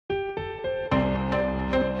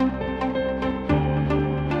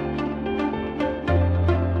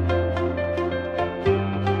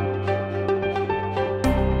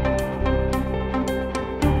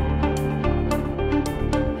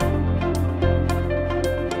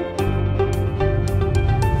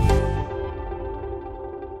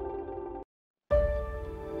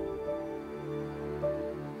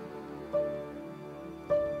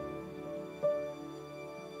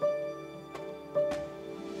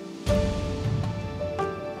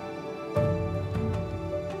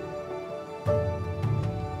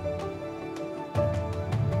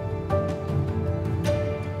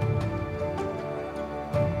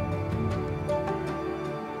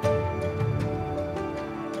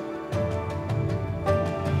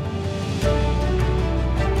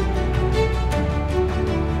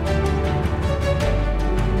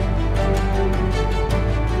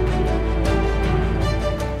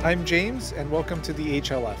I'm James and welcome to the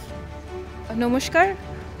HLF. Namaskar,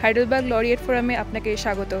 Heidelberg Laureate Forum में आपने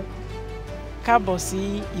स्वागत. Káàbọ̀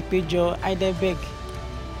sí ìpéjọ Heidelberg.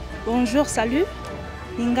 Bonjour, salut.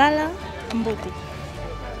 Ingala, Mbote.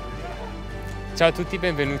 Ciao a tutti,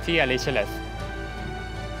 benvenuti all'HLF.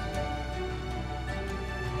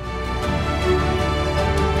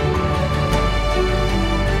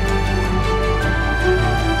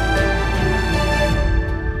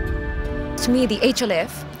 To me, the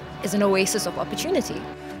HLF is an oasis of opportunity.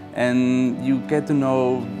 And you get to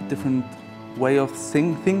know different way of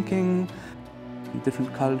thinking,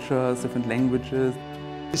 different cultures, different languages.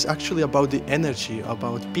 It's actually about the energy,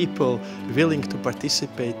 about people willing to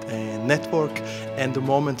participate and network, and the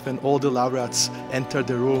moment when all the laureates enter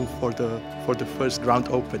the room for the first grand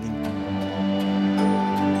opening.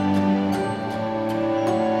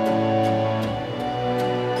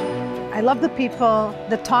 I love the people.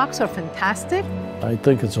 The talks are fantastic. I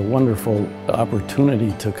think it's a wonderful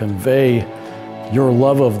opportunity to convey your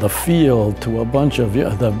love of the field to a bunch of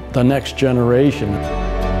the next generation.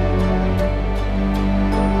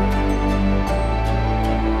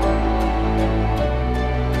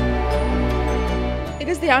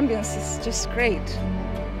 Because the ambience is just great.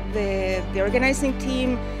 The organizing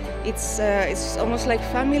team, it's almost like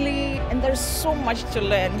family, and there's so much to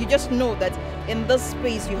learn. You just know that in this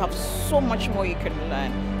space you have so much more you can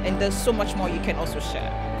learn, and there's so much more you can also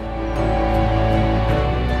share.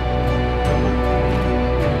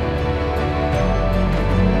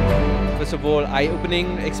 First of all,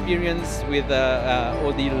 eye-opening experience with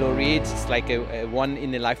all the laureates. It's like a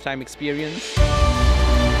one-in-a-lifetime experience.